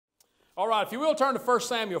All right, if you will turn to 1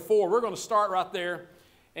 Samuel 4, we're going to start right there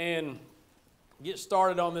and get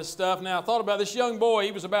started on this stuff. Now, I thought about this young boy.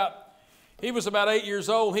 He was about 8 years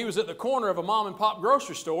old. He was at the corner of a mom and pop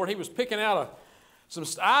grocery store. He was picking out some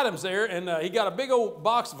items there, and he got a big old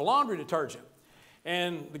box of laundry detergent.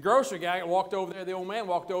 And the grocery guy walked over there, the old man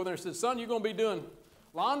walked over there and said, "Son, you going to be doing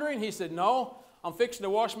laundry?" And he said, "No, I'm fixing to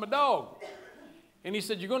wash my dog." And he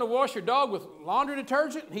said, "You're going to wash your dog with laundry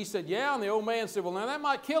detergent?" And he said, "Yeah." And the old man said, "Well, now that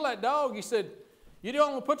might kill that dog." He said, "You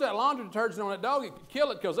don't want to put that laundry detergent on that dog, it could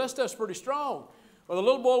kill it because that stuff's pretty strong." Well, the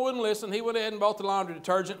little boy wouldn't listen. He went ahead and bought the laundry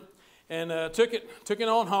detergent and took it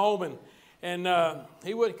on home, and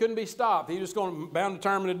he couldn't be stopped. He was bound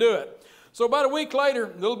determined to do it. So about a week later,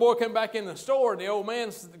 the little boy came back in the store, and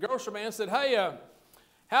the grocery man said, "Hey,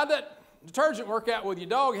 how'd that detergent work out with your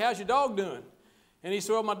dog? How's your dog doing?" And he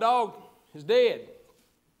said, "Well, my dog is dead."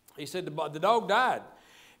 He said, the dog died.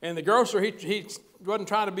 And the grocer, he wasn't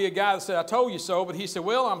trying to be a guy that said, "I told you so," but he said,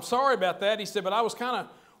 "Well, I'm sorry about that." He said, "But I was kind of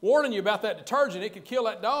warning you about that detergent. It could kill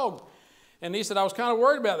that dog." And he said, "I was kind of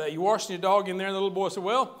worried about that. You washing your dog in there?" And the little boy said,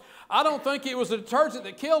 "Well, I don't think it was the detergent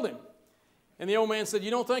that killed him." And the old man said,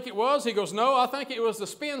 "You don't think it was?" He goes, "No, I think it was the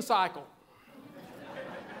spin cycle."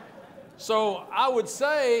 So I would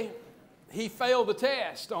say he failed the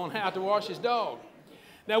test on how to wash his dog.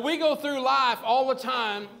 Now, we go through life all the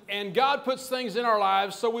time, and God puts things in our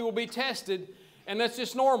lives so we will be tested, and that's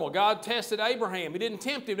just normal. God tested Abraham. He didn't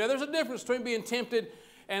tempt him. Now, there's a difference between being tempted,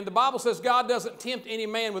 and the Bible says God doesn't tempt any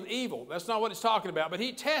man with evil. That's not what it's talking about, but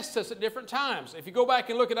he tests us at different times. If you go back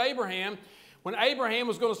and look at Abraham, when Abraham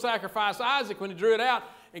was going to sacrifice Isaac, when he drew it out,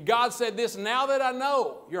 and God said this, "Now that I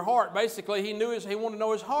know your heart," basically he wanted to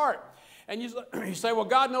know his heart. And you say, "Well,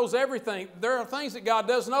 God knows everything." There are things that God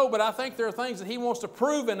does know, but I think there are things that he wants to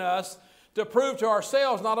prove in us, to prove to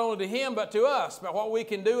ourselves, not only to him, but to us, about what we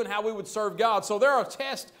can do and how we would serve God. So there are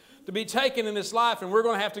tests to be taken in this life, and we're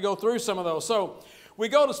going to have to go through some of those. So we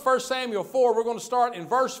go to 1 Samuel 4. We're going to start in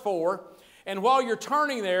verse 4. And while you're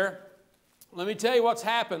turning there, let me tell you what's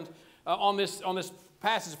happened on this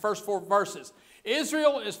passage, the first 4 verses.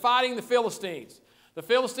 Israel is fighting the Philistines. The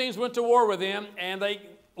Philistines went to war with them, and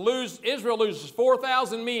Israel loses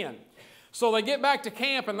 4,000 men. So they get back to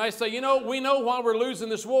camp and they say, "We know why we're losing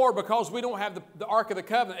this war, because we don't have the Ark of the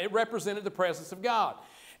Covenant." It represented the presence of God.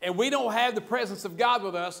 And we don't have the presence of God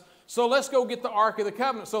with us, so let's go get the Ark of the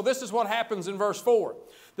Covenant. So this is what happens in verse 4.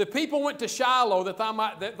 The people went to Shiloh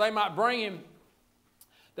that they might bring him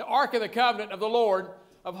the Ark of the Covenant of the Lord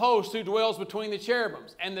of hosts, who dwells between the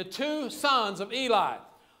cherubims. And the 2 sons of Eli,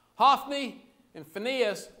 Hophni and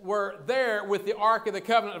Phinehas, were there with the Ark of the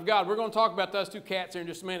Covenant of God. We're going to talk about those 2 cats here in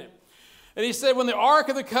just a minute. And he said, "When the Ark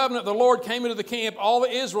of the Covenant of the Lord came into the camp, all of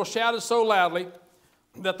Israel shouted so loudly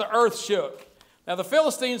that the earth shook. Now the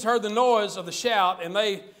Philistines heard the noise of the shout, and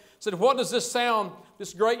they said, 'What does this sound,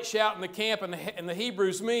 this great shout in the camp and the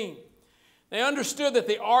Hebrews mean?' They understood that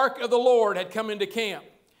the Ark of the Lord had come into camp.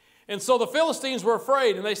 And so the Philistines were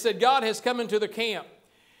afraid, and they said, 'God has come into the camp.'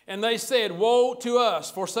 And they said, 'Woe to us,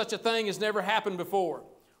 for such a thing has never happened before.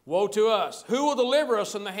 Woe to us! Who will deliver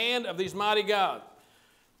us from the hand of these mighty gods?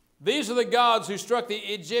 These are the gods who struck the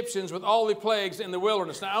Egyptians with all the plagues in the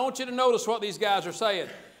wilderness.'" Now I want you to notice what these guys are saying.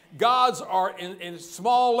 Gods are in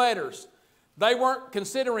small letters. They weren't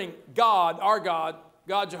considering God, our God,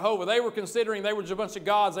 God Jehovah. They were considering they were just a bunch of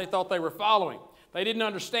gods they thought they were following. They didn't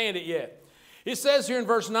understand it yet. It says here in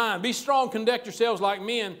verse 9, "Be strong, conduct yourselves like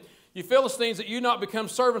men, you Philistines, that you not become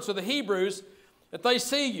servants of the Hebrews, that they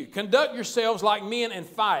see you. Conduct yourselves like men and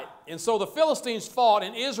fight." And so the Philistines fought,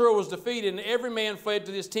 and Israel was defeated, and every man fled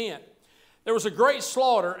to his tent. There was a great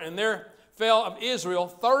slaughter, and there fell of Israel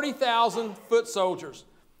 30,000 foot soldiers.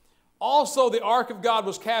 Also the ark of God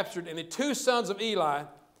was captured, and the 2 sons of Eli,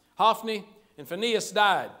 Hophni and Phinehas,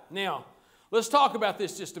 died. Now, let's talk about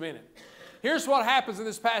this just a minute. Here's what happens in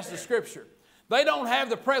this passage of Scripture. They don't have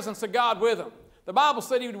the presence of God with them. The Bible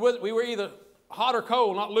said we were either hot or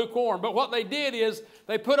cold, not lukewarm. But what they did is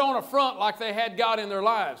they put on a front like they had God in their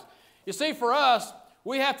lives. You see, for us,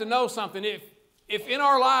 we have to know something. If in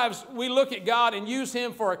our lives we look at God and use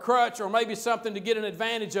Him for a crutch or maybe something to get an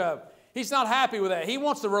advantage of, He's not happy with that. He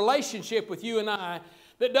wants the relationship with you and I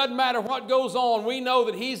that doesn't matter what goes on. We know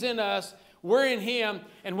that He's in us, we're in Him,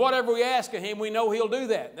 and whatever we ask of Him, we know He'll do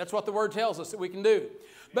that. That's what the Word tells us that we can do.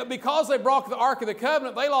 But because they brought the Ark of the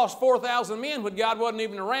Covenant, they lost 4,000 men when God wasn't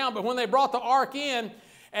even around. But when they brought the Ark in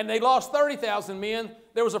and they lost 30,000 men,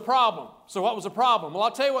 there was a problem. So what was the problem? Well,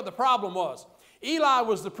 I'll tell you what the problem was. Eli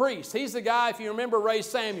was the priest. He's the guy, if you remember, raised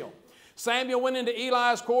Samuel. Samuel went into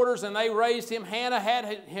Eli's quarters and they raised him. Hannah had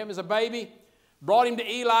him as a baby, brought him to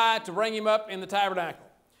Eli to bring him up in the tabernacle.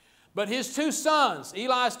 But his two sons,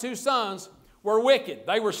 Eli's two sons, were wicked.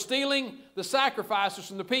 They were stealing the sacrifices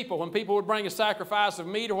from the people. When people would bring a sacrifice of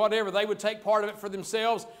meat or whatever, they would take part of it for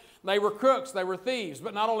themselves. They were crooks. They were thieves.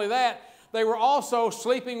 But not only that, they were also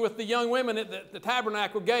sleeping with the young women at the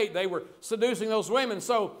tabernacle gate. They were seducing those women.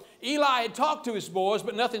 So Eli had talked to his boys,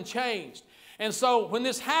 but nothing changed. And so when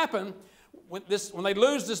this happened, when they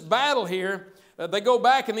lose this battle here, they go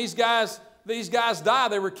back and these guys die.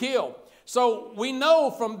 They were killed. So we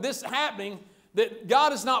know from this happening that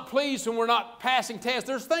God is not pleased when we're not passing tests.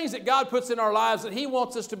 There's things that God puts in our lives that He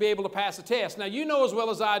wants us to be able to pass a test. Now, you know as well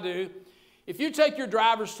as I do, if you take your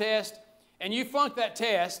driver's test and you flunk that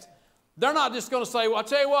test, they're not just going to say, well, I'll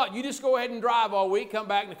tell you what, you just go ahead and drive all week, come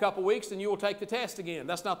back in a couple weeks, and you will take the test again.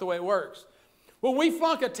 That's not the way it works. When we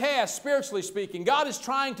flunk a test, spiritually speaking, God is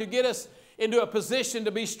trying to get us into a position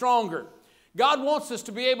to be stronger. God wants us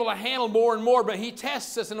to be able to handle more and more, but He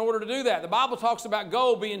tests us in order to do that. The Bible talks about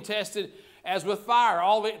gold being tested as with fire.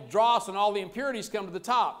 All the dross and all the impurities come to the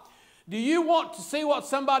top. Do you want to see what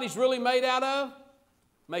somebody's really made out of?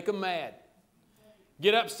 Make them mad.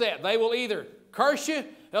 Get upset. They will either curse you,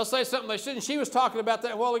 they'll say something they shouldn't. She was talking about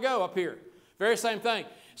that a while ago up here. Very same thing.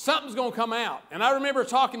 Something's going to come out. And I remember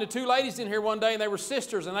talking to two ladies in here one day, and they were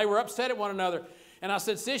sisters, and they were upset at one another. And I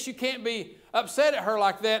said, sis, you can't be upset at her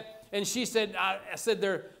like that. And she said, I said,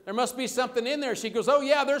 there must be something in there. She goes, oh,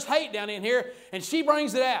 yeah, there's hate down in here. And she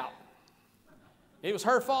brings it out. It was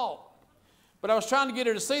her fault. But I was trying to get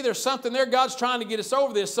her to see there's something there. God's trying to get us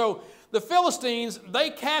over this. So the Philistines,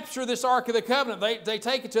 they capture this Ark of the Covenant. They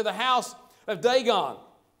take it to the house of Dagon.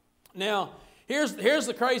 Now, here's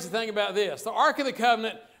the crazy thing about this. The Ark of the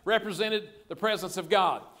Covenant represented the presence of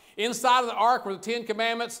God. Inside of the Ark were the 10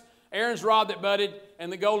 Commandments, Aaron's rod that budded,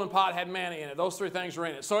 and the golden pot had manna in it. Those three things were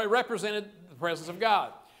in it. So it represented the presence of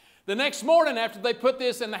God. The next morning after they put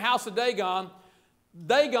this in the house of Dagon,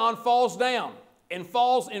 Dagon falls down and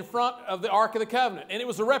falls in front of the Ark of the Covenant. And it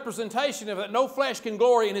was a representation of that no flesh can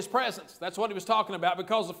glory in His presence. That's what he was talking about,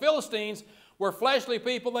 because the Philistines were fleshly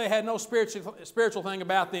people. They had no spiritual thing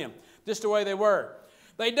about them, just the way they were.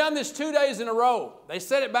 They'd done this 2 days in a row. They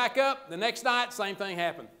set it back up. The next night, same thing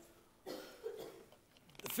happened.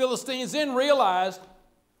 The Philistines then realized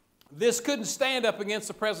this couldn't stand up against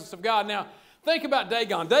the presence of God. Now, think about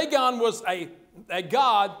Dagon. Dagon was a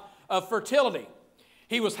god of fertility.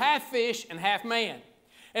 He was half fish and half man.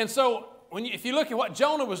 And so, if you look at what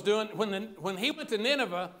Jonah was doing, when he went to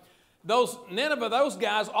Nineveh, those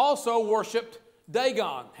guys also worshipped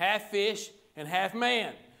Dagon, half fish and half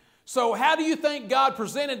man. So how do you think God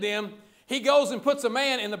presented them? He goes and puts a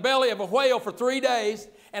man in the belly of a whale for 3 days,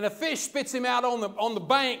 and a fish spits him out on the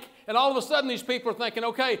bank, and all of a sudden these people are thinking,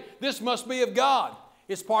 okay, this must be of God.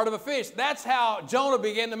 It's part of a fish. That's how Jonah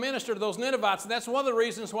began to minister to those Ninevites, and that's one of the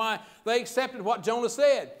reasons why they accepted what Jonah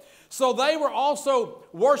said. So they were also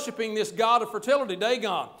worshiping this god of fertility,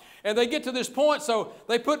 Dagon. And they get to this point, so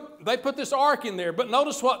they put this ark in there. But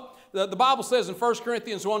notice what the Bible says in 1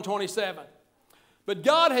 Corinthians 1:27. But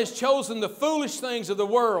God has chosen the foolish things of the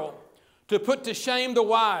world to put to shame the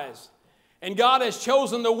wise. And God has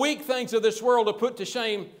chosen the weak things of this world to put to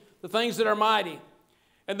shame the things that are mighty.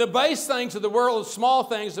 And the base things of the world, the small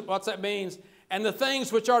things, what that means, and the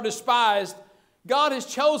things which are despised, God has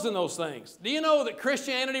chosen those things. Do you know that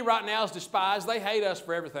Christianity right now is despised? They hate us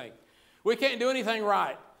for everything. We can't do anything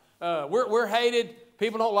right. We're hated.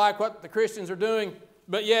 People don't like what the Christians are doing,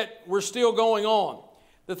 but yet we're still going on.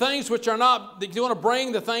 The things which are not, you want to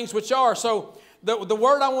bring the things which are. So the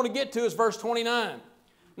word I want to get to is verse 29.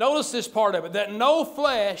 Notice this part of it, that no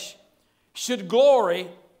flesh should glory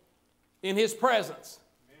in His presence.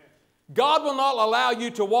 God will not allow you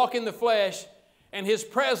to walk in the flesh and His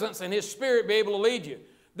presence and His Spirit be able to lead you.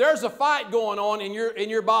 There's a fight going on in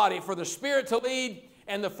your body for the Spirit to lead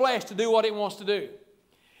and the flesh to do what it wants to do.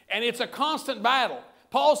 And it's a constant battle.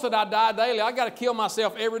 Paul said, I die daily. I got to kill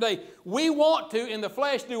myself every day. We want to, in the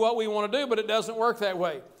flesh, do what we want to do, but it doesn't work that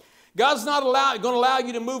way. God's not going to allow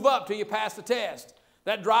you to move up till you pass the test.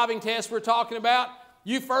 That driving test we're talking about,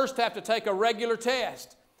 you first have to take a regular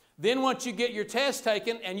test. Then once you get your test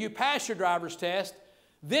taken and you pass your driver's test,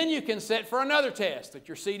 then you can sit for another test at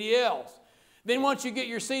your CDLs. Then once you get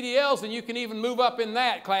your CDLs, then you can even move up in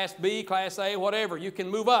that, Class B, Class A, whatever. You can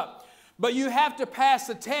move up. But you have to pass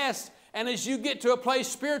the test, and as you get to a place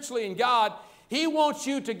spiritually in God, He wants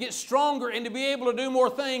you to get stronger and to be able to do more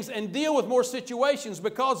things and deal with more situations,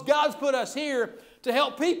 because God's put us here to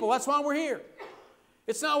help people. That's why we're here.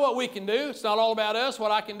 It's not what we can do. It's not all about us,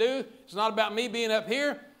 what I can do. It's not about me being up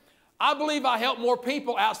here. I believe I help more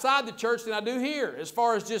people outside the church than I do here, as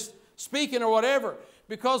far as just speaking or whatever,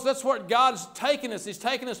 because that's what God's taken us. He's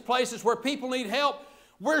taken us places where people need help.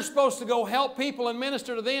 We're supposed to go help people and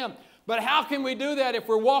minister to them. But how can we do that if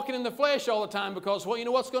we're walking in the flesh all the time? Because, well, you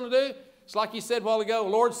know what's going to do? It's like you said a while ago,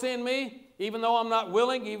 Lord, send me. Even though I'm not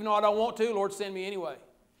willing, even though I don't want to, Lord, send me anyway.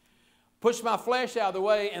 Push my flesh out of the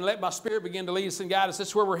way and let my spirit begin to lead us and guide us.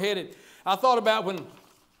 That's where we're headed. I thought about when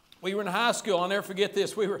we were in high school. I'll never forget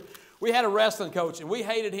this. We had a wrestling coach, and we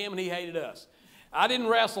hated him and he hated us. I didn't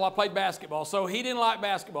wrestle. I played basketball, so he didn't like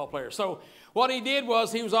basketball players. So what he did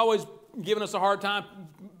was he was always giving us a hard time,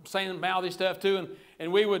 saying mouthy stuff too,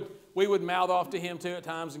 and we would mouth off to him too at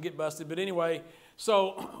times and get busted. But anyway,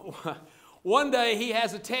 so one day he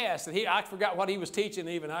has a test, and I forgot what he was teaching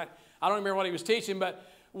even. I don't remember what he was teaching, but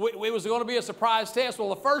it was going to be a surprise test. Well,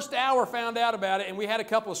 the first hour found out about it, and we had a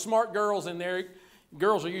couple of smart girls in there.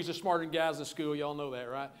 Girls are usually smarter than guys in school. Y'all know that,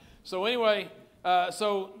 right? So anyway,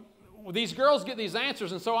 so these girls get these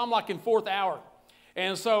answers, and so I'm like in fourth hour.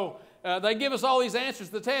 And so they give us all these answers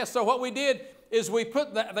to the test. So what we did is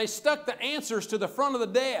they stuck the answers to the front of the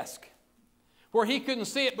desk where he couldn't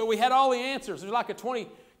see it, but we had all the answers. It was like a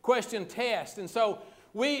 20-question test. And so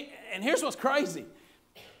and here's what's crazy.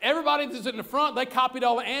 Everybody that's in the front, they copied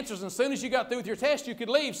all the answers, and as soon as you got through with your test, you could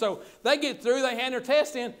leave. So they get through, they hand their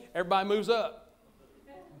test in, everybody moves up.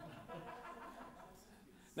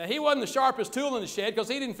 Now, he wasn't the sharpest tool in the shed because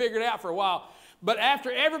he didn't figure it out for a while. But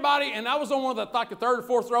after everybody, and I was on one of the third or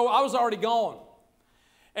fourth row, I was already gone.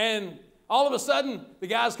 And all of a sudden, the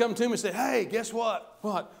guys come to me and said, hey, guess what?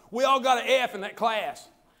 What? We all got an F in that class.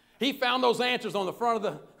 He found those answers on the front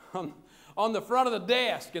of on the front of the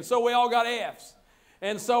desk, and so we all got Fs.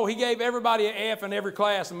 And so he gave everybody an F in every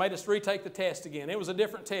class and made us retake the test again. It was a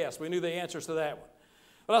different test. We knew the answers to that one.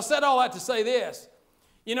 But I said all that to say this.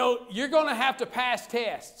 You know, you're going to have to pass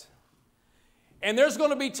tests. And there's going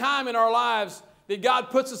to be time in our lives that God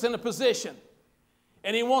puts us in a position,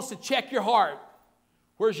 and He wants to check your heart.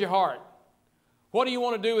 Where's your heart? What do you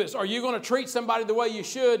want to do with this? Are you going to treat somebody the way you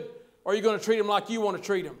should, or are you going to treat them like you want to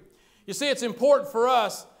treat them? You see, it's important for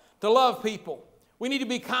us to love people. We need to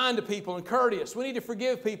be kind to people and courteous. We need to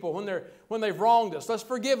forgive people when they've wronged us. Let's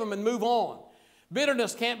forgive them and move on.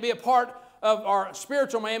 Bitterness can't be a part of our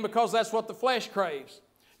spiritual man because that's what the flesh craves.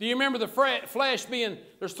 Do you remember the flesh being,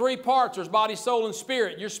 there's three parts. There's body, soul, and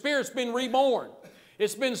spirit. Your spirit's been reborn.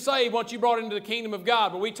 It's been saved once you brought it into the kingdom of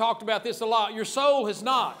God. But we talked about this a lot. Your soul has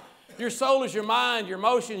not. Your soul is your mind, your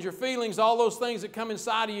emotions, your feelings, all those things that come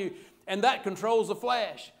inside of you, and that controls the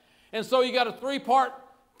flesh. And so you got a three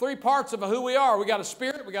parts of who we are. We got a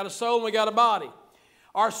spirit, we got a soul, and we got a body.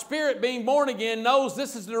 Our spirit, being born again, knows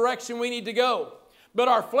this is the direction we need to go. But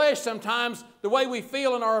our flesh sometimes, the way we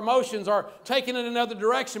feel and our emotions are taken in another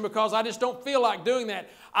direction because I just don't feel like doing that.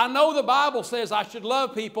 I know the Bible says I should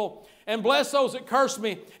love people and bless those that curse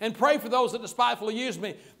me and pray for those that despitefully use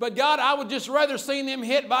me. But God, I would just rather see them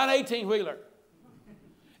hit by an 18-wheeler.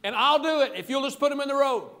 And I'll do it if you'll just put them in the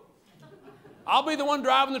road. I'll be the one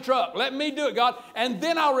driving the truck. Let me do it, God. And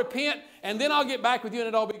then I'll repent, and then I'll get back with you, and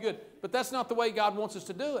it'll all be good. But that's not the way God wants us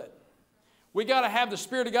to do it. We got to have the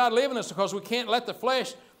Spirit of God live in us because we can't let the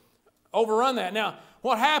flesh overrun that. Now,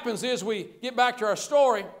 what happens is we get back to our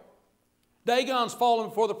story. Dagon's fallen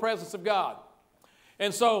before the presence of God.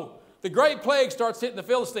 And so the great plague starts hitting the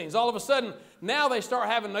Philistines. All of a sudden, now they start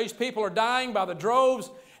having, these people are dying by the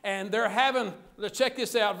droves, and they're having, let's check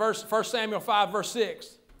this out, 1 Samuel 5, verse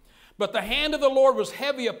 6. But the hand of the Lord was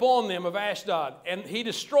heavy upon them of Ashdod, and He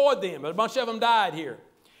destroyed them. A bunch of them died here.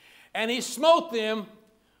 And He smote them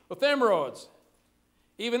with emerods,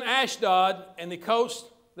 even Ashdod and the coast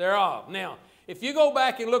thereof. Now, if you go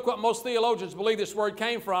back and look what most theologians believe this word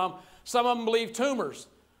came from, some of them believe tumors.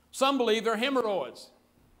 Some believe they're hemorrhoids.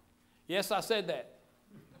 Yes, I said that.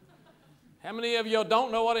 How many of you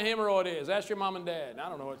don't know what a hemorrhoid is? Ask your mom and dad. I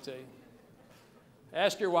don't know what to tell you.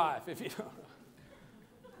 Ask your wife if you don't know.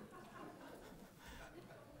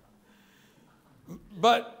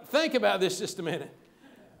 But think about this just a minute.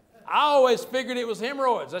 I always figured it was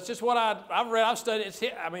hemorrhoids. That's just what I've read. I've studied.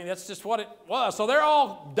 That's just what it was. So they're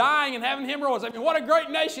all dying and having hemorrhoids. I mean, what a great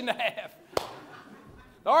nation to have.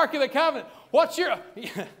 The Ark of the Covenant.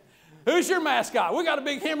 Who's your mascot? We got a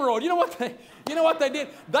big hemorrhoid. You know what they did?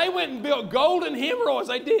 They went and built golden hemorrhoids.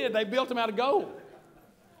 They did. They built them out of gold.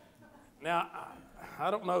 Now, I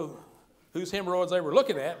don't know whose hemorrhoids they were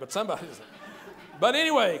looking at, but somebody's. But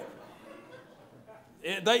anyway,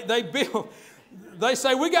 they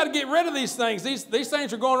say, we got to get rid of these things. These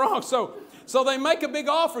things are going wrong. So they make a big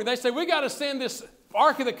offering. They say, we got to send this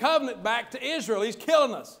Ark of the Covenant back to Israel. He's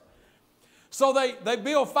killing us. So they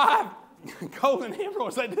build 5 golden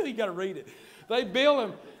hemorrhoids. They do. You got to read it. They build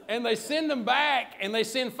them, and they send them back, and they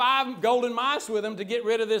send 5 golden mice with them to get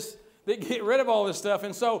rid of this, to get rid of all this stuff.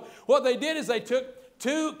 And so what they did is they took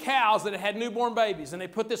two cows that had newborn babies, and they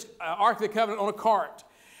put this Ark of the Covenant on a cart.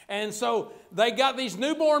 And so they got these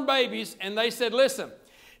newborn babies, and they said, listen,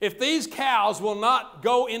 if these cows will not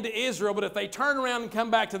go into Israel, but if they turn around and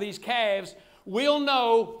come back to these calves, we'll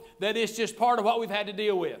know that it's just part of what we've had to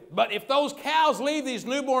deal with. But if those cows leave these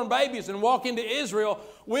newborn babies and walk into Israel,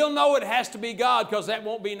 we'll know it has to be God, because that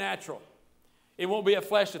won't be natural. It won't be a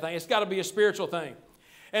fleshly thing. It's got to be a spiritual thing.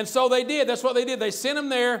 And so they did. That's what they did. They sent them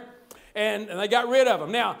there, and they got rid of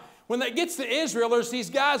them. Now, when they gets to Israel, there's these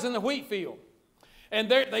guys in the wheat field. And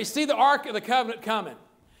they see the Ark of the Covenant coming.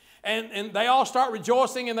 And they all start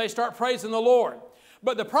rejoicing, and they start praising the Lord.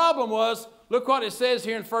 But the problem was, look what it says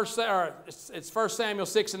here in 1 Samuel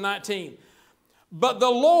 6 and 19. But the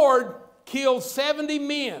Lord killed 70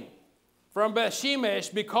 men from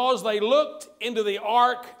Bethshemesh because they looked into the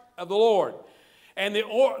Ark of the Lord. And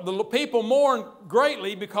the people mourned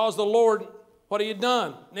greatly because the Lord, what he had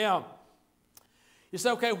done. Now, you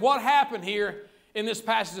say, okay, what happened here in this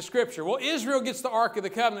passage of Scripture? Well, Israel gets the Ark of the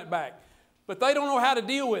Covenant back, but they don't know how to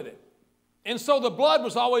deal with it. And so the blood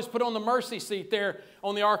was always put on the mercy seat there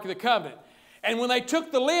on the Ark of the Covenant. And when they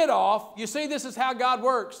took the lid off, you see, this is how God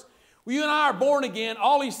works. When you and I are born again,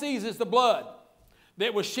 all he sees is the blood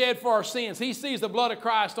that was shed for our sins. He sees the blood of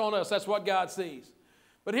Christ on us. That's what God sees.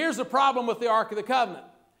 But here's the problem with the Ark of the Covenant.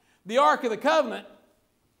 The Ark of the Covenant,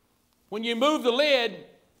 when you move the lid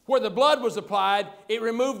where the blood was applied, it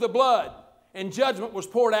removed the blood, and judgment was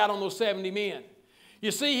poured out on those 70 men.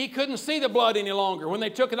 You see, he couldn't see the blood any longer. When they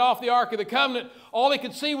took it off the Ark of the Covenant, all he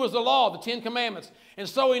could see was the law, the 10 Commandments. And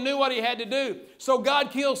so he knew what he had to do. So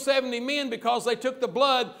God killed 70 men because they took the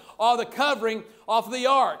blood or the covering off the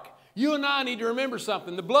Ark. You and I need to remember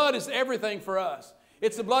something. The blood is everything for us.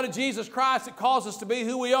 It's the blood of Jesus Christ that calls us to be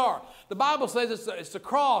who we are. The Bible says it's the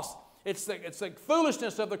cross. It's the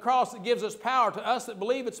foolishness of the cross that gives us power, to us that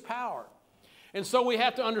believe it's power. And so we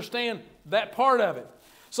have to understand that part of it.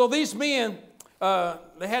 So these men,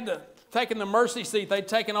 they had to take in the mercy seat. They'd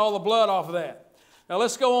taken all the blood off of that. Now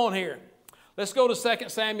let's go on here. Let's go to 2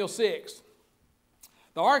 Samuel 6.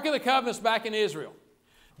 The Ark of the Covenant's back in Israel.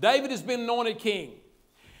 David has been anointed king.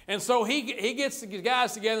 And so he gets the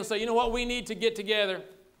guys together and say, you know what, we need to get together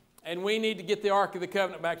and we need to get the Ark of the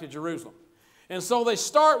Covenant back to Jerusalem. And so they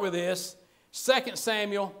start with this, 2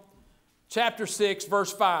 Samuel chapter 6,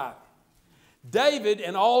 verse 5. David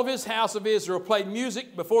and all of his house of Israel played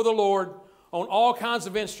music before the Lord on all kinds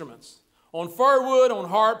of instruments, on fir wood, on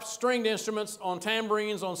harps, stringed instruments, on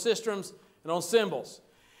tambourines, on sistrums, and on cymbals.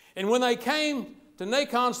 And when they came to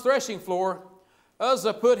Nachon's threshing floor,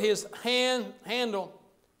 Uzzah put his handle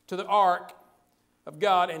to the ark of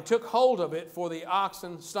God and took hold of it, for the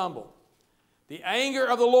oxen stumbled. The anger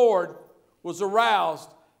of the Lord was aroused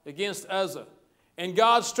against Uzzah, and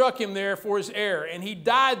God struck him there for his error, and he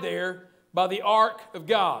died there by the ark of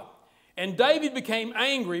God. And David became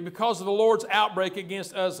angry because of the Lord's outbreak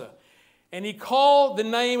against Uzzah, and he called the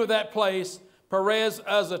name of that place Perez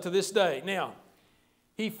Uzzah to this day. Now,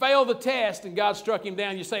 he failed the test and God struck him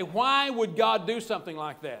down. You say, why would God do something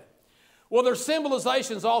like that? Well, there's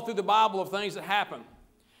symbolizations all through the Bible of things that happen.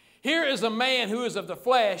 Here is a man who is of the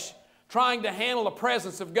flesh trying to handle the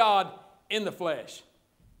presence of God in the flesh.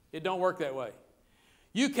 It don't work that way.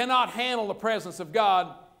 You cannot handle the presence of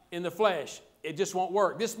God in the flesh. It just won't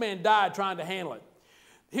work. This man died trying to handle it.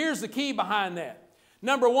 Here's the key behind that.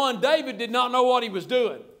 Number one, David did not know what he was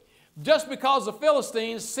doing. Just because the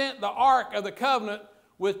Philistines sent the Ark of the Covenant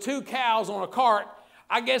with 2 cows on a cart,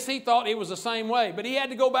 I guess he thought it was the same way. But he had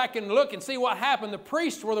to go back and look and see what happened. The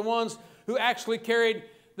priests were the ones who actually carried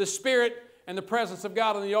the Spirit and the presence of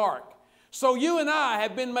God in the ark. So you and I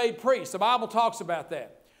have been made priests. The Bible talks about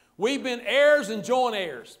that. We've been heirs and joint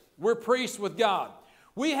heirs. We're priests with God.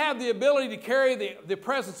 We have the ability to carry the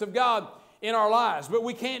presence of God in our lives, but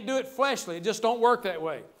we can't do it fleshly. It just don't work that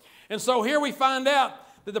way. And so here we find out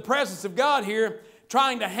that the presence of God here,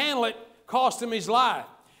 trying to handle it, cost him his life.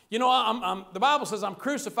 You know, the Bible says I'm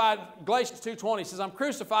crucified, Galatians 2:20 says I'm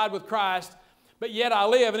crucified with Christ, but yet I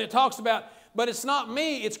live. And it talks about, but it's not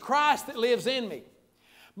me, it's Christ that lives in me.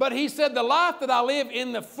 But he said the life that I live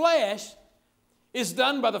in the flesh is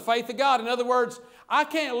done by the faith of God. In other words, I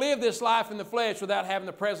can't live this life in the flesh without having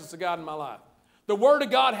the presence of God in my life. The Word of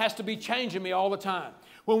God has to be changing me all the time.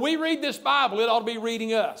 When we read this Bible, it ought to be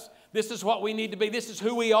reading us. This is what we need to be. This is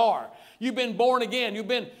who we are. You've been born again. You've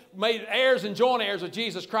been made heirs and joint heirs of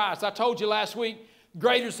Jesus Christ. I told you last week,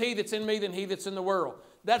 greater is He that's in me than he that's in the world.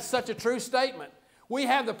 That's such a true statement. We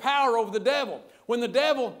have the power over the devil. When the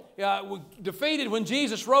devil was defeated, when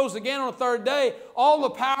Jesus rose again on the third day, all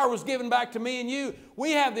the power was given back to me and you.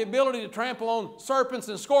 We have the ability to trample on serpents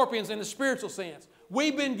and scorpions in the spiritual sense.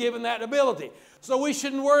 We've been given that ability. So we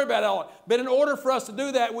shouldn't worry about it all. But in order for us to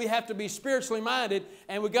do that, we have to be spiritually minded,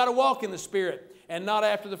 and we've got to walk in the Spirit and not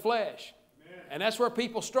after the flesh. Amen. And that's where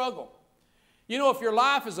people struggle. You know, if your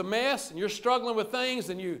life is a mess and you're struggling with things,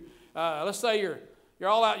 and you, let's say you're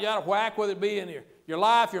all out of whack, whether it be in your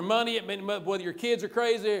life, your money, whether your kids are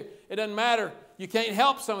crazy, it doesn't matter. You can't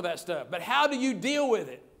help some of that stuff. But how do you deal with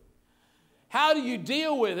it? How do you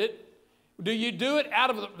deal with it? Do you do it out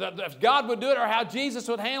of, if God would do it, or how Jesus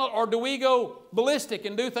would handle it, or do we go ballistic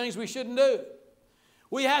and do things we shouldn't do?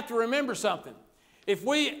 We have to remember something. If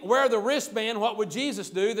we wear the wristband, what would Jesus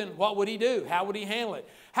do? Then what would he do? How would he handle it?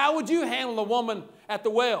 How would you handle the woman at the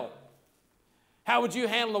well? How would you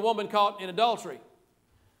handle the woman caught in adultery?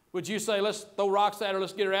 Would you say, let's throw rocks at her,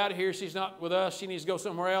 let's get her out of here, she's not with us, she needs to go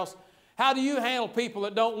somewhere else? How do you handle people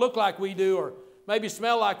that don't look like we do, or maybe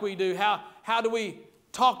smell like we do? How do we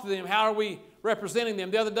talk to them? How are we representing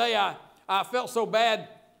them? The other day I felt so bad.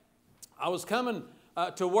 I was coming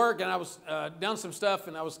to work, and I was done some stuff,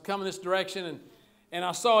 and I was coming this direction, and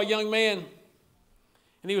I saw a young man,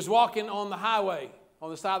 and he was walking on the highway, on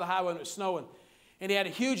the side of the highway, and it was snowing, and he had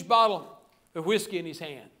a huge bottle of whiskey in his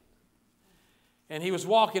hand. And he was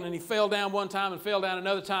walking, and he fell down one time and fell down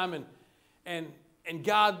another time, and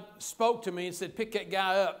God spoke to me and said, pick that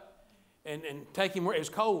guy up and take him where, it was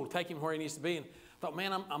cold, take him where he needs to be. And I thought,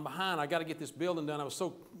 man, I'm behind. I got to get this building done. I was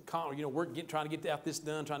so calm, trying to get out this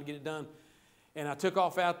done, trying to get it done. And I took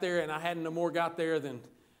off out there, and I hadn't no more got there than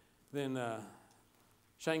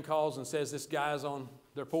Shane calls and says, this guy's on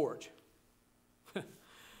their porch.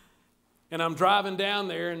 And I'm driving down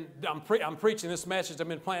there, and I'm preaching this message. I've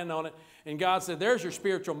been planning on it. And God said, there's your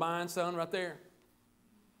spiritual mind, son, right there.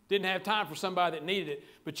 Didn't have time for somebody that needed it,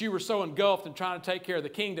 but you were so engulfed in trying to take care of the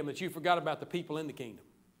kingdom that you forgot about the people in the kingdom.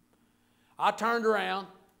 I turned around,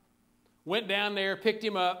 went down there, picked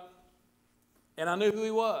him up, and I knew who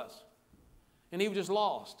he was. And he was just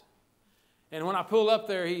lost. And when I pulled up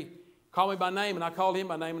there, he called me by name, and I called him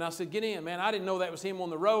by name, and I said, get in, man. I didn't know that was him on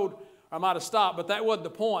the road. I might have stopped, but that wasn't the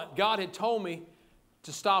point. God had told me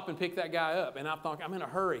to stop and pick that guy up. And I thought, I'm in a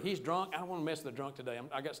hurry. He's drunk. I don't want to mess with the drunk today.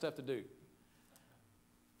 I got stuff to do.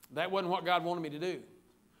 That wasn't what God wanted me to do.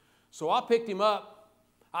 So I picked him up.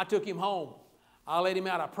 I took him home. I let him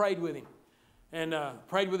out. I prayed with him. And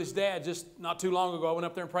prayed with his dad just not too long ago. I went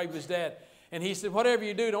up there and prayed with his dad. And he said, whatever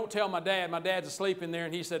you do, don't tell my dad. My dad's asleep in there.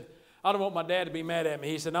 And he said, I don't want my dad to be mad at me.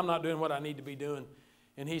 He said, I'm not doing what I need to be doing.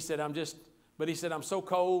 And he said, I'm so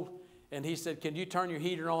cold. And he said, can you turn your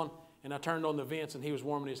heater on? And I turned on the vents, and he was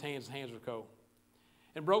warming his hands. His hands were cold.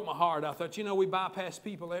 It broke my heart. I thought, we bypass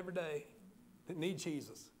people every day that need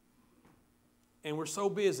Jesus. And we're so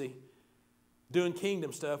busy doing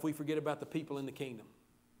kingdom stuff, we forget about the people in the kingdom,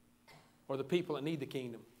 or the people that need the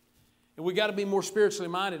kingdom. And we got to be more spiritually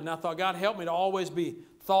minded. And I thought, God, help me to always be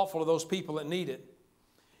thoughtful of those people that need it.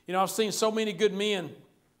 I've seen so many good men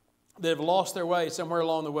that have lost their way somewhere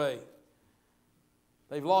along the way.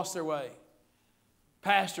 They've lost their way.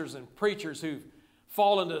 Pastors and preachers who've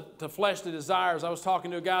fallen to fleshly desires. I was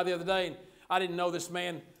talking to a guy the other day, and I didn't know this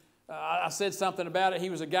man. I said something about it. He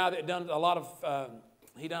was a guy that had done a lot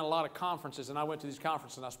of conferences, and I went to these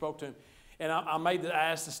conferences, and I spoke to him. And I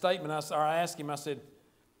asked the statement, I asked him, I said,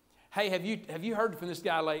 hey, have you heard from this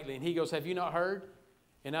guy lately? And he goes, have you not heard?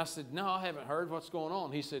 And I said, no, I haven't heard. What's going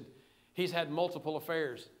on? He said, he's had multiple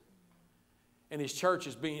affairs. And his church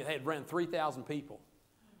had ran 3,000 people.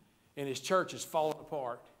 And his church is falling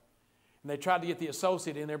apart. And they tried to get the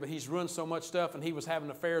associate in there, but he's ruined so much stuff, and he was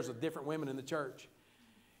having affairs with different women in the church.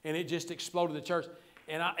 And it just exploded the church.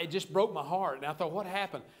 And it just broke my heart. And I thought, what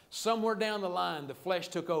happened? Somewhere down the line, the flesh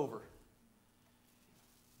took over.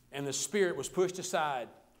 And the spirit was pushed aside.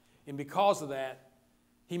 And because of that,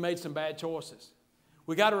 he made some bad choices.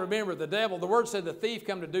 We got to remember, the devil, the word said the thief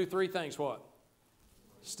come to do three things. What?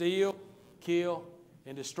 Steal, kill,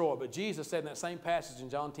 and destroy. But Jesus said in that same passage in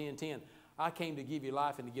John 10:10, I came to give you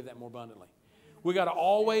life and to give that more abundantly. We got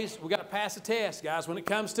to pass a test, guys. When it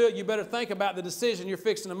comes to it, you better think about the decision you're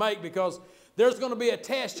fixing to make, because there's going to be a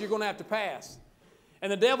test you're going to have to pass.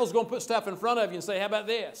 And the devil's going to put stuff in front of you and say, how about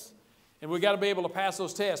this? And we got to be able to pass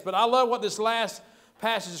those tests. But I love what this last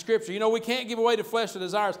passage of Scripture, we can't give away to fleshly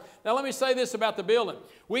desires. Now let me say this about the building.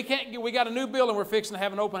 We got a new building we're fixing to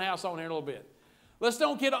have an open house on here in a little bit. Let's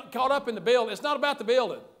don't get caught up in the building. It's not about the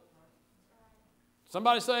building.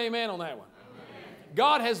 Somebody say amen on that one. Amen.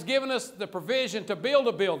 God has given us the provision to build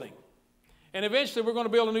a building. And eventually we're going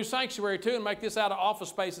to build a new sanctuary too and make this out of office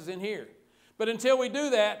spaces in here. But until we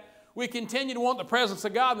do that, we continue to want the presence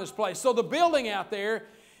of God in this place. So the building out there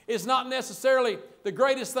is not necessarily the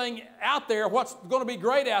greatest thing out there. What's going to be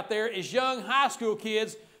great out there is young high school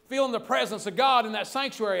kids feeling the presence of God in that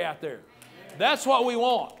sanctuary out there. That's what we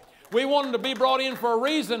want. We want them to be brought in for a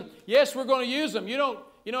reason. Yes, we're going to use them. You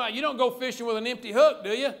don't go fishing with an empty hook, do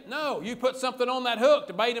you? No, you put something on that hook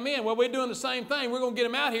to bait them in. Well, we're doing the same thing. We're going to get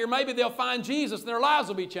them out here. Maybe they'll find Jesus and their lives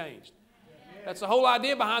will be changed. That's the whole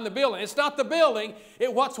idea behind the building. It's not the building.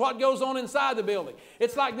 It's what goes on inside the building.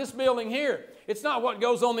 It's like this building here. It's not what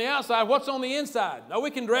goes on the outside. What's on the inside? Now,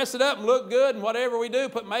 we can dress it up and look good and whatever we do,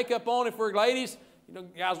 put makeup on if we're ladies.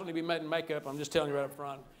 Guys don't need to be made in makeup. I'm just telling you right up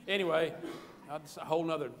front. Anyway, that's a whole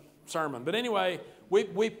nother sermon. But anyway,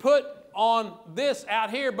 we put on this out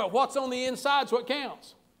here, but what's on the inside is what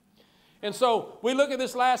counts. And so we look at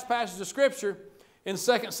this last passage of Scripture in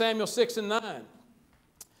 2 Samuel 6 and 9.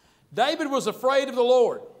 David was afraid of the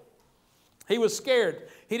Lord. He was scared.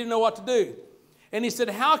 He didn't know what to do. And he said,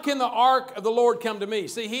 how can the ark of the Lord come to me?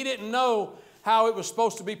 See, he didn't know how it was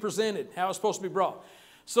supposed to be presented, how it was supposed to be brought.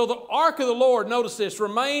 So the ark of the Lord, notice this,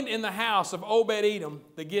 remained in the house of Obed-Edom,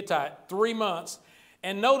 the Gittite, 3 months.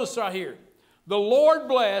 And notice right here, the Lord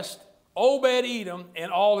blessed Obed-Edom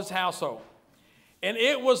and all his household. And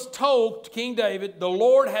it was told to King David, the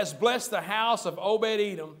Lord has blessed the house of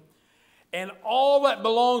Obed-Edom and all that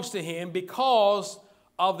belongs to him because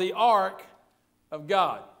of the ark of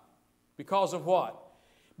God. Because of what?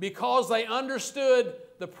 Because they understood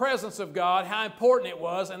the presence of God, how important it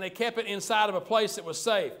was, and they kept it inside of a place that was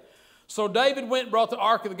safe. So David went and brought the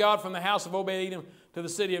ark of God from the house of Obed-Edom to the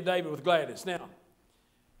city of David with gladness. Now,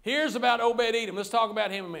 here's about Obed-Edom. Let's talk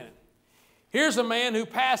about him a minute. Here's a man who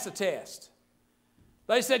passed the test.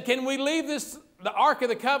 They said, can we leave the ark of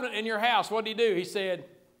the covenant in your house? What did he do? He said,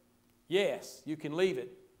 yes, you can leave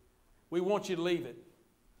it. We want you to leave it.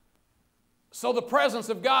 So the presence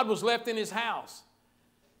of God was left in his house.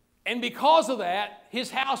 And because of that,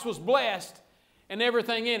 his house was blessed and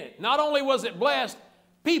everything in it. Not only was it blessed,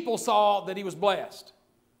 people saw that he was blessed.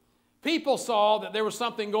 People saw that there was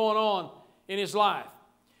something going on in his life.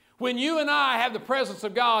 When you and I have the presence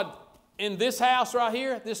of God in this house right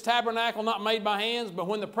here, this tabernacle not made by hands, but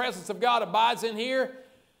when the presence of God abides in here,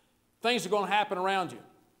 things are going to happen around you.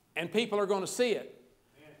 And people are going to see it.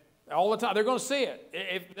 All the time. They're going to see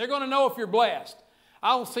it. They're going to know if you're blessed.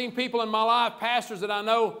 I've seen people in my life, pastors that I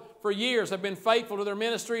know for years have been faithful to their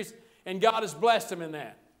ministries, and God has blessed them in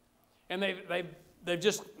that. And they've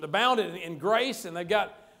just abounded in grace, and they've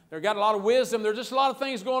got a lot of wisdom. There's just a lot of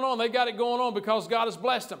things going on. They've got it going on because God has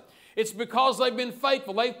blessed them. It's because they've been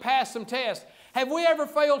faithful. They've passed some tests. Have we ever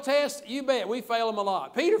failed tests? You bet. We fail them a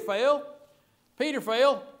lot. Peter failed.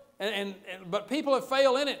 But people have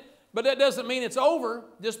failed in it. But that doesn't mean it's over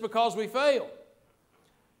just because we fail.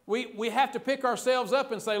 We have to pick ourselves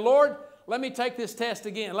up and say, Lord, let me take this test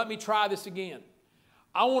again. Let me try this again.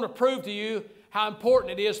 I want to prove to you how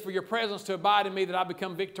important it is for your presence to abide in me that I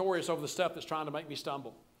become victorious over the stuff that's trying to make me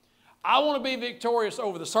stumble. I want to be victorious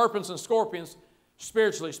over the serpents and scorpions,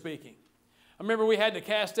 spiritually speaking. I remember we had to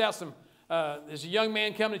cast out there's a young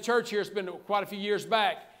man coming to church here. It's been quite a few years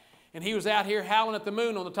back. And he was out here howling at the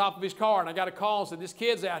moon on the top of his car. And I got a call and said, this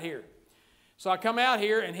kid's out here. So I come out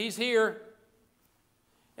here, and he's here.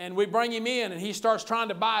 And we bring him in, and he starts trying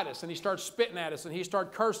to bite us. And he starts spitting at us. And he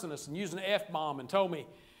started cursing us and using an F-bomb and told me.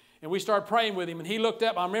 And we started praying with him. And he looked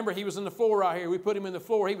up. I remember he was in the floor right here. We put him in the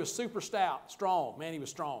floor. He was super stout, strong. Man, he was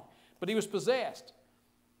strong. But he was possessed.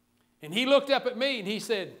 And he looked up at me, and he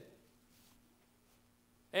said,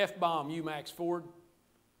 F-bomb you, Max Ford.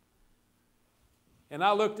 And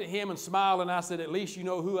I looked at him and smiled, and I said, at least you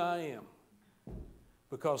know who I am.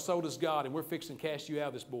 Because so does God, and we're fixing to cast you out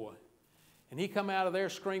of this boy. And he come out of there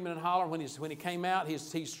screaming and hollering. When he came out,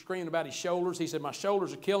 he's screaming about his shoulders. He said, my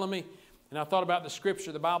shoulders are killing me. And I thought about the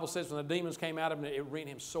scripture. The Bible says when the demons came out of him, it made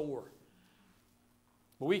him sore.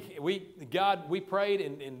 But we prayed,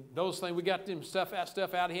 and those things, we got them stuff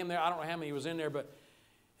out of him there. I don't know how many was in there, but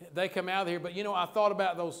they come out of here. But, I thought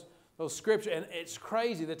about those scriptures, and it's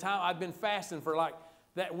crazy. The time I'd been fasting for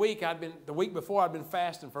that week, the week before I'd been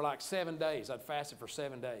fasting for 7 days. I'd fasted for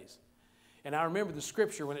 7 days. And I remember the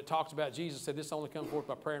scripture when it talks about Jesus said, this only comes forth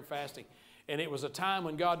by prayer and fasting. And it was a time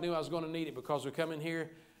when God knew I was going to need it because we come in here,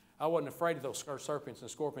 I wasn't afraid of those serpents and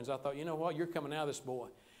scorpions. I thought, you know what, you're coming out of this boy.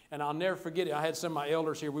 And I'll never forget it. I had some of my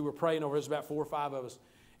elders here. We were praying over. It was about 4 or 5 of us.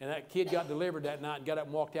 And that kid got delivered that night and got up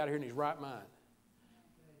and walked out of here in his right mind.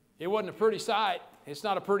 It wasn't a pretty sight. It's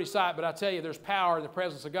not a pretty sight, but I tell you, there's power in the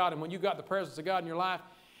presence of God. And when you've got the presence of God in your life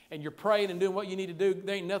and you're praying and doing what you need to do,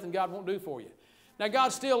 there ain't nothing God won't do for you. Now, God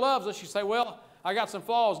still loves us. You say, well, I got some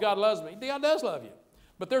flaws. God loves me. God does love you.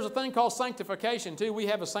 But there's a thing called sanctification, too. We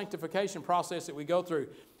have a sanctification process that we go through.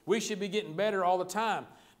 We should be getting better all the time.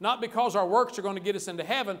 Not because our works are going to get us into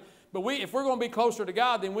heaven, but if we're going to be closer to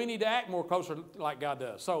God, then we need to act more closer like God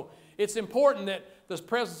does. So it's important that the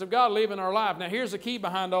presence of God live in our life. Now here's the key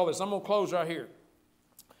behind all this. I'm going to close right here.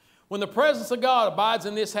 When the presence of God abides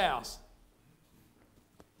in this house,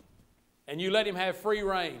 and you let Him have free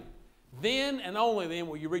reign, then and only then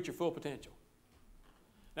will you reach your full potential.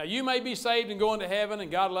 Now you may be saved and going to heaven and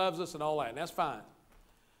God loves us and all that, and that's fine.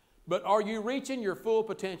 But are you reaching your full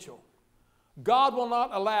potential? God will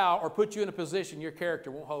not allow or put you in a position your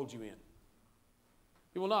character won't hold you in.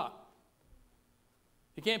 He will not.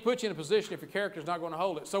 He can't put you in a position if your character is not going to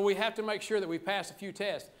hold it. So we have to make sure that we pass a few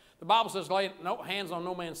tests. The Bible says lay no hands on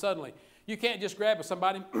no man suddenly. You can't just grab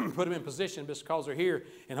somebody and put them in position just because they're here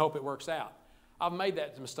and hope it works out. I've made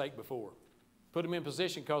that mistake before. Put them in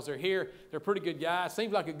position because they're here. They're a pretty good guy.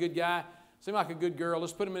 Seems like a good guy. Seems like a good girl.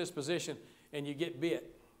 Let's put them in this position and you get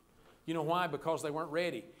bit. You know why? Because they weren't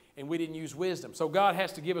ready and we didn't use wisdom. So God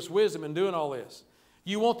has to give us wisdom in doing all this.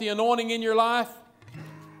 You want the anointing in your life?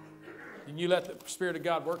 Then you let the Spirit of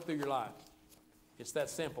God work through your life. It's that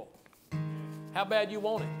simple. How bad you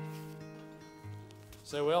want it?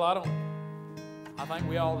 Say, well, I think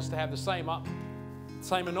we all just have the same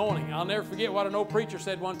anointing. I'll never forget what an old preacher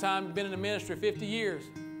said one time, been in the ministry 50 years.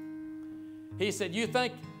 He said, you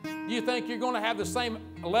think you're going to have the same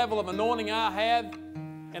level of anointing I had,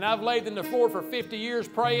 and I've laid in the floor for 50 years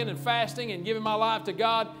praying and fasting and giving my life to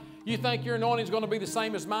God, you think your anointing is going to be the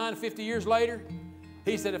same as mine 50 years later?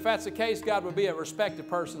 He said, if that's the case, God would be a respect of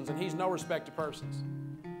persons, and He's no respect of persons.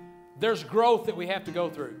 There's growth that we have to go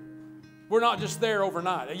through. We're not just there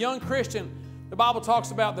overnight. A young Christian, the Bible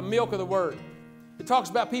talks about the milk of the Word. It talks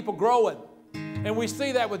about people growing. And we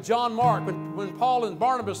see that with John Mark. When Paul and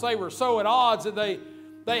Barnabas, they were so at odds that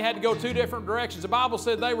they had to go two different directions. The Bible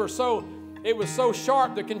said it was so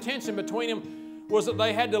sharp, the contention between them was that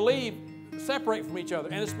they had to separate from each other.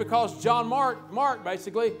 And it's because Mark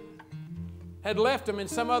basically, had left him in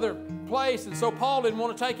some other place. And so Paul didn't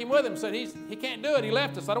want to take him with him. Said, he can't do it. He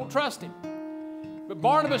left us. I don't trust him. But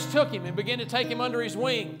Barnabas took him and began to take him under his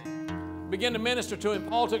wing. Began to minister to him.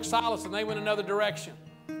 Paul took Silas and they went another direction.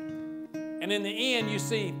 And in the end, you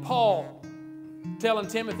see Paul telling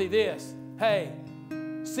Timothy this, hey,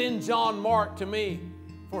 send John Mark to me,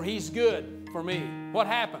 for he's good for me. What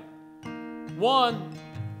happened? One,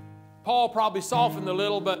 Paul probably softened a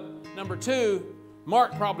little, but number two,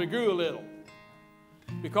 Mark probably grew a little.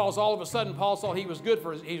 Because all of a sudden, Paul saw he was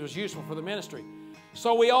he was useful for the ministry.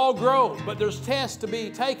 So we all grow, but there's tests to be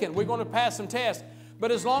taken. We're going to pass some tests.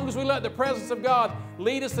 But as long as we let the presence of God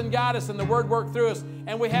lead us and guide us and the Word work through us,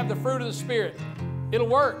 and we have the fruit of the Spirit, it'll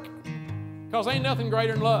work. Because ain't nothing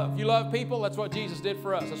greater than love. You love people, that's what Jesus did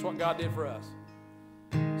for us. That's what God did for us.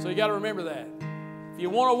 So you got to remember that. If you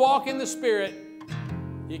want to walk in the Spirit,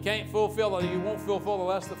 you won't fulfill the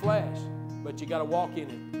lust of the flesh. But you got to walk in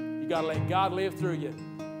it. You got to let God live through you.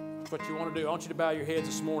 That's what you want to do. I want you to bow your heads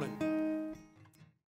this morning.